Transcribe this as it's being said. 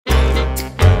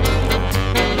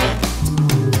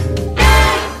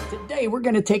we're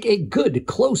going to take a good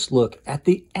close look at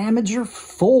the Armiger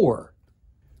 4.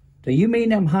 Do you mean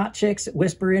them hot chicks that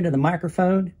whisper into the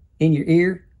microphone in your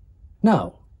ear?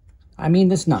 No, I mean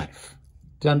this knife,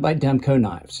 done by Demko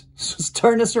Knives. So let's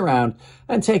turn this around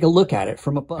and take a look at it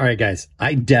from above. All right, guys,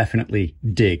 I definitely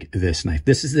dig this knife.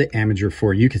 This is the Armiger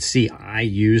 4. You can see I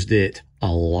used it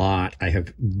a lot. I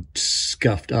have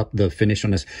scuffed up the finish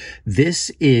on this. This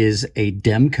is a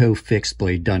Demko fixed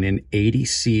blade done in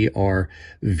 80CR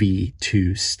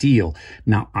V2 steel.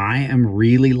 Now, I am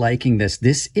really liking this.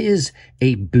 This is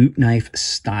a boot knife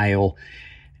style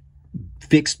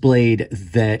fixed blade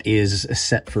that is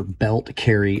set for belt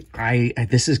carry.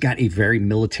 This has got a very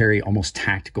military, almost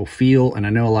tactical feel. And I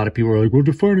know a lot of people are like, well,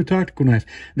 define a tactical knife.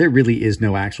 There really is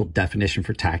no actual definition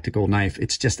for tactical knife.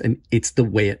 It's just it's the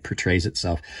way it portrays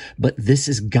itself. But this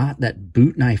has got that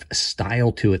boot knife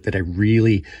style to it that I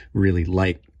really, really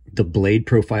like. The blade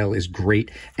profile is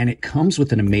great, and it comes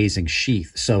with an amazing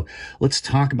sheath. So let's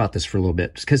talk about this for a little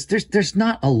bit, because there's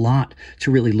not a lot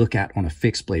to really look at on a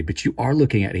fixed blade, but you are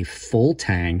looking at a full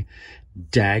tang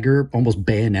dagger, almost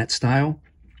bayonet style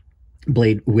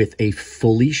blade with a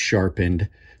fully sharpened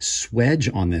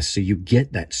swedge on this. So you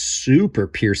get that super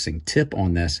piercing tip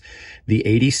on this. The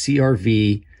 80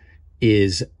 CRV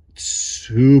is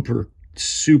super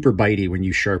bitey when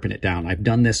you sharpen it down. I've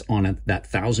done this on that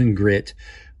 1000 grit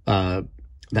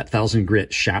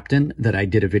Shapton that I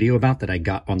did a video about that I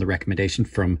got on the recommendation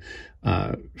from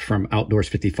Outdoors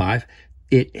 55.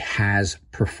 It has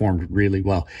performed really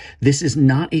well. This is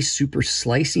not a super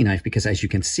slicey knife because, as you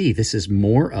can see, this is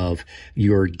more of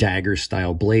your dagger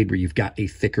style blade where you've got a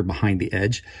thicker behind the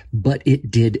edge, but it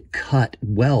did cut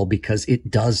well because it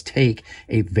does take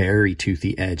a very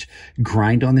toothy edge.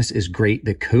 Grind on this is great.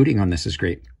 The coating on this is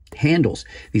great. Handles.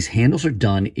 These handles are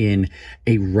done in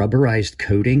a rubberized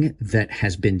coating that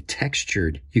has been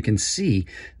textured. You can see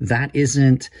that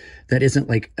isn't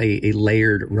like a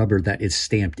layered rubber that is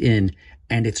stamped in,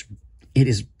 and it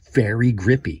is very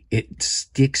grippy. It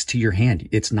sticks to your hand.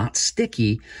 It's not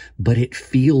sticky, but it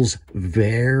feels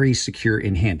very secure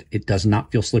in hand. It does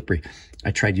not feel slippery.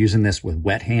 I tried using this with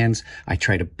wet hands. I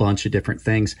tried a bunch of different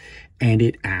things, and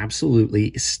it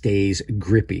absolutely stays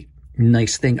grippy.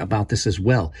 Nice thing about this as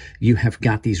well, you have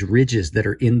got these ridges that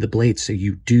are in the blade, so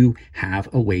you do have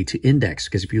a way to index,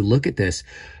 because if you look at this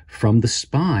from the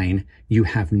spine, you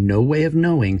have no way of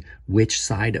knowing which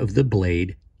side of the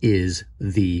blade is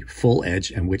the full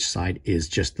edge and which side is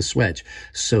just the swedge.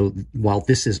 So while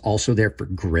this is also there for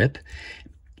grip,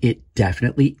 it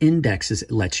definitely indexes,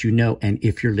 it lets you know. And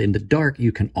if you're in the dark,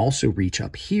 you can also reach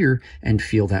up here and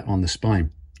feel that on the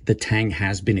spine. The tang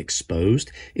has been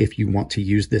exposed if you want to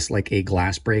use this like a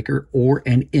glass breaker or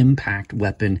an impact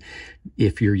weapon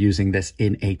if you're using this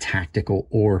in a tactical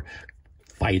or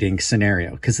fighting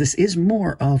scenario, because this is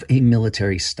more of a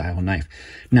military style knife.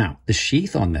 Now, the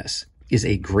sheath on this is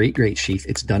a great sheath.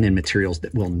 It's done in materials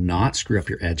that will not screw up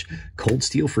your edge. Cold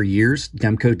steel for years,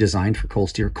 Demko designed for cold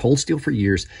steel. Cold steel for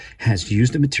years has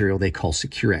used a material they call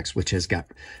Securex, which has got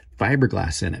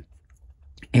fiberglass in it.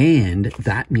 And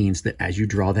that means that as you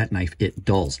draw that knife, it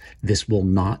dulls. This will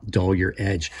not dull your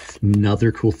edge.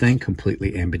 Another cool thing,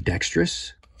 completely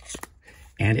ambidextrous.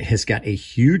 And it has got a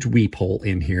huge weep hole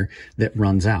in here that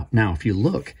runs out. Now, if you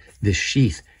look, this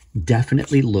sheath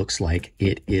definitely looks like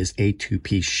it is a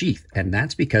two-piece sheath. And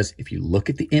that's because if you look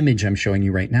at the image I'm showing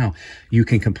you right now, you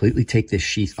can completely take this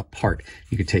sheath apart.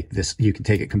 You can take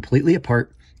it completely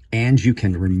apart, and you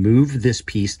can remove this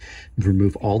piece,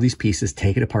 remove all these pieces,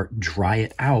 take it apart, dry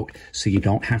it out, so you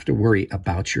don't have to worry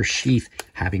about your sheath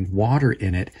having water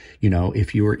in it, you know,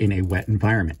 if you were in a wet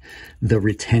environment. The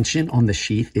retention on the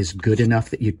sheath is good enough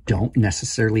that you don't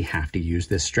necessarily have to use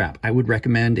this strap. I would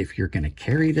recommend, if you're going to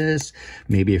carry this,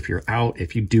 maybe if you're out,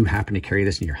 if you do happen to carry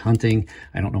this and you're hunting,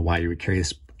 I don't know why you would carry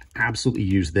this, absolutely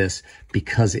use this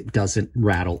because it doesn't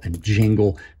rattle and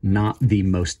jingle. Not the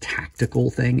most tactical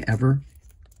thing ever.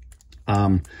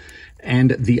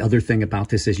 And the other thing about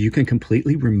this is you can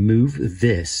completely remove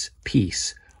this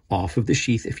piece off of the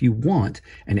sheath if you want,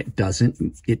 and it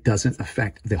doesn't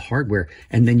affect the hardware.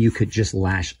 And then you could just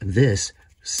lash this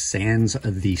sans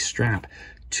the strap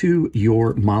to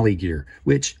your molly gear,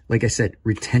 which, like I said,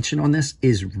 retention on this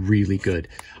is really good.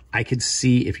 I could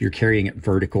see if you're carrying it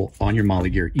vertical on your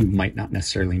molly gear, you might not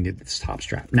necessarily need this top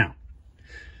strap. Now,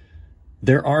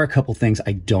 there are a couple things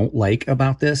I don't like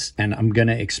about this, and I'm going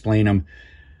to explain them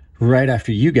right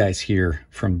after you guys hear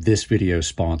from this video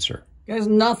sponsor. Guys,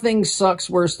 nothing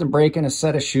sucks worse than breaking a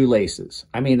set of shoelaces.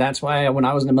 I mean, that's why when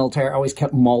I was in the military, I always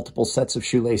kept multiple sets of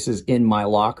shoelaces in my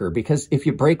locker, because if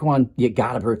you break one, you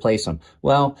got to replace them.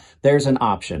 Well, there's an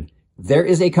option. There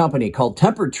is a company called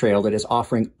Tempered Trail that is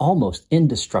offering almost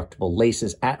indestructible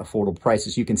laces at affordable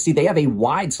prices. You can see they have a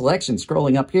wide selection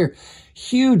scrolling up here.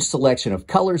 Huge selection of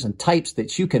colors and types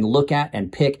that you can look at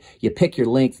and pick. You pick your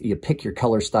length, you pick your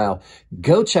color style.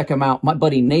 Go check them out. My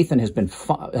buddy Nathan has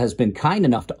been kind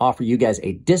enough to offer you guys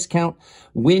a discount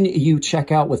when you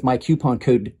check out with my coupon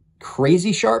code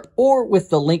Crazy Sharp or with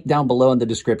the link down below in the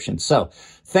description. So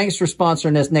thanks for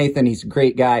sponsoring us, Nathan. He's a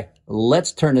great guy.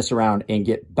 Let's turn this around and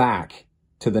get back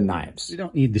to the knives. We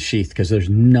don't need the sheath because there's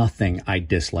nothing I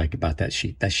dislike about that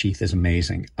sheath. That sheath is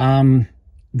amazing.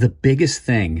 The biggest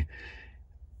thing,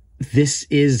 this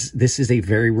is a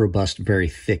very robust, very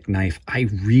thick knife. I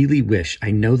really wish,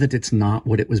 I know that it's not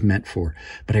what it was meant for,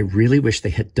 but I really wish they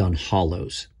had done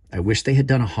hollows. I wish they had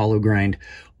done a hollow grind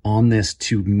on this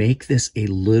to make this a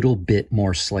little bit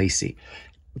more slicey.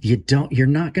 You're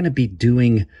not going to be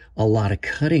doing a lot of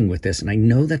cutting with this. And I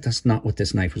know that that's not what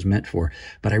this knife was meant for,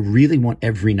 but I really want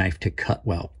every knife to cut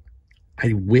well.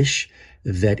 I wish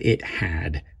that it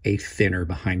had a thinner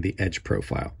behind the edge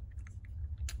profile.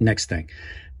 Next thing,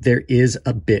 there is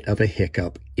a bit of a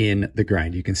hiccup in the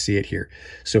grind. You can see it here.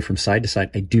 So from side to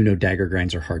side, I do know dagger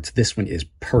grinds are hard. This one is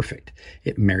perfect.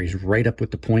 It marries right up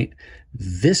with the point.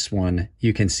 This one,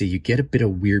 you can see you get a bit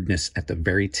of weirdness at the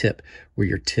very tip where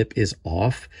your tip is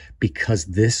off because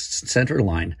this center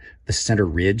line, the center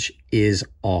ridge is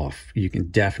off. You can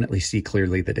definitely see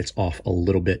clearly that it's off a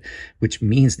little bit, which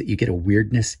means that you get a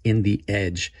weirdness in the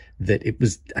edge that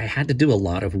I had to do a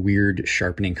lot of weird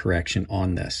sharpening correction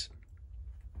on this.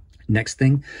 Next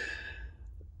thing,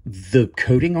 the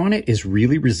coating on it is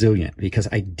really resilient because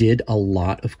I did a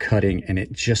lot of cutting and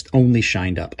it just only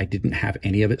shined up. I didn't have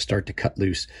any of it start to cut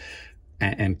loose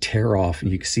and tear off. And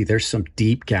you can see there's some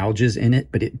deep gouges in it,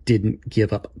 but it didn't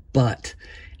give up. But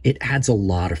it adds a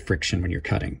lot of friction when you're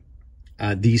cutting.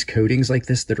 These coatings like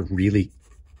this that are really,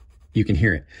 you can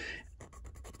hear it.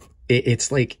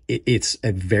 It's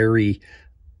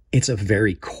a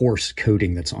very coarse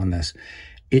coating that's on this.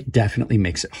 It definitely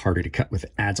makes it harder to cut with.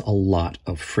 It adds a lot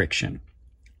of friction.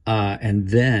 And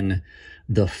then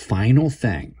the final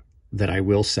thing that I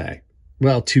will say,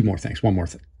 well, two more things.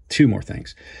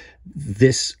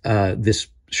 This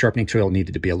sharpening tool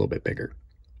needed to be a little bit bigger.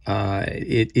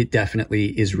 It definitely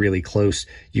is really close.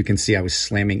 You can see I was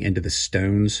slamming into the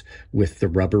stones with the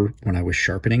rubber when I was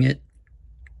sharpening it.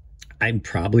 I'm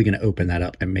probably going to open that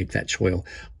up and make that choil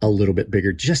a little bit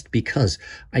bigger just because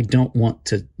I don't want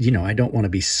to, I don't want to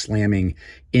be slamming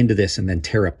into this and then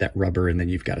tear up that rubber and then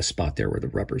you've got a spot there where the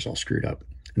rubber's all screwed up.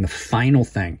 And the final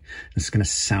thing, this is going to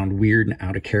sound weird and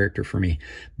out of character for me,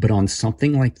 but on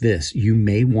something like this, you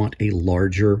may want a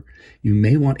larger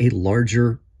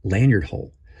lanyard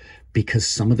hole because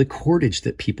some of the cordage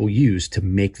that people use to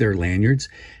make their lanyards,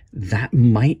 that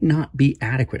might not be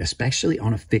adequate, especially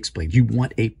on a fixed blade.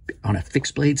 On a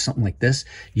fixed blade, something like this,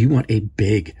 you want a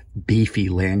big, beefy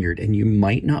lanyard, and you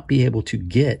might not be able to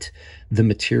get the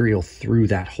material through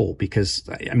that hole because,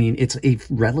 I mean, it's a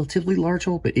relatively large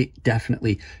hole, but it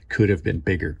definitely could have been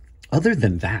bigger. Other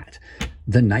than that,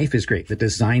 the knife is great. The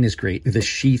design is great. The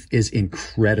sheath is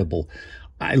incredible.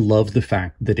 I love the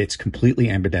fact that it's completely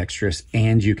ambidextrous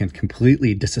and you can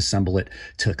completely disassemble it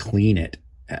to clean it.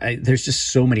 There's just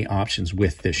so many options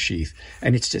with this sheath,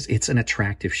 and it's an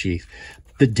attractive sheath.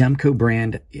 The Demko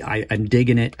brand, I'm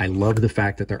digging it. I love the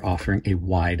fact that they're offering a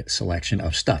wide selection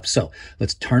of stuff. So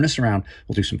let's turn this around.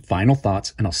 We'll do some final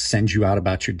thoughts, and I'll send you out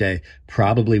about your day,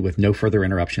 probably with no further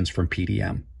interruptions from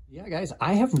PDM. Yeah, guys,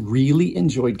 I have really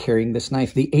enjoyed carrying this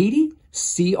knife. The 80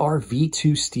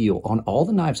 CRV2 steel on all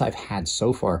the knives I've had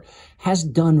so far has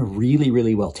done really,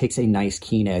 really well. Takes a nice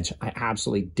keen edge. I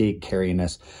absolutely dig carrying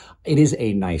this. It is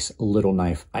a nice little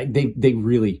knife. They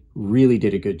really, really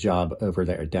did a good job over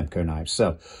there at Demko Knives.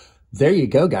 So there you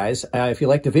go, guys. If you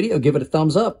liked the video, give it a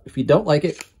thumbs up. If you don't like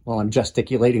it, well, I'm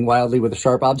gesticulating wildly with a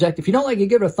sharp object. If you don't like it,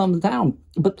 give it a thumbs down.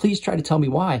 But please try to tell me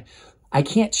why. I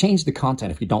can't change the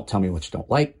content if you don't tell me what you don't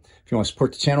like. If you want to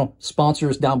support the channel,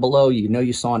 sponsors down below. You know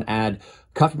you saw an ad.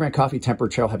 Coffee Brand Coffee,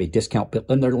 Tempered Trail have a discount built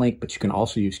in their link, but you can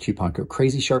also use coupon code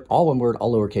CrazySharp, all one word,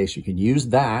 all lowercase. You can use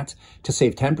that to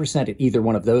save 10% at either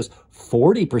one of those,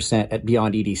 40% at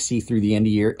Beyond EDC through the end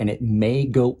of the year, and it may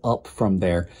go up from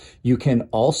there. You can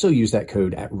also use that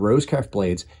code at Rosecraft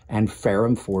Blades and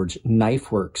Ferrum Forge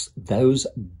Knife Works. Those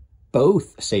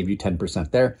both save you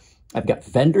 10% there. I've got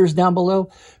vendors down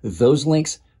below. Those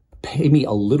links pay me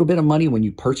a little bit of money when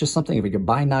you purchase something. If you can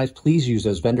buy knives, please use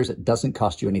those vendors. It doesn't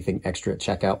cost you anything extra at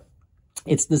checkout.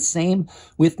 It's the same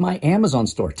with my Amazon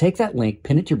store. Take that link,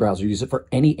 pin it to your browser, use it for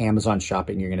any Amazon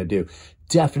shopping you're going to do.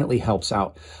 Definitely helps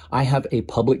out. I have a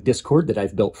public Discord that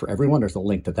I've built for everyone. There's a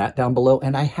link to that down below.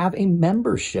 And I have a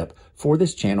membership for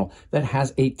this channel that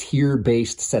has a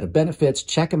tier-based set of benefits.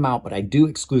 Check them out, but I do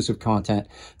exclusive content.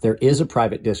 There is a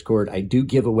private Discord. I do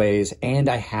giveaways, and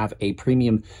I have a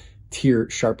premium tier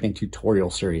sharpening tutorial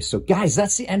series. So guys,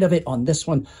 that's the end of it on this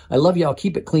one. I love y'all.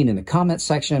 Keep it clean in the comment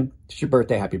section. It's your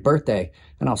birthday. Happy birthday.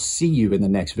 And I'll see you in the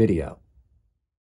next video.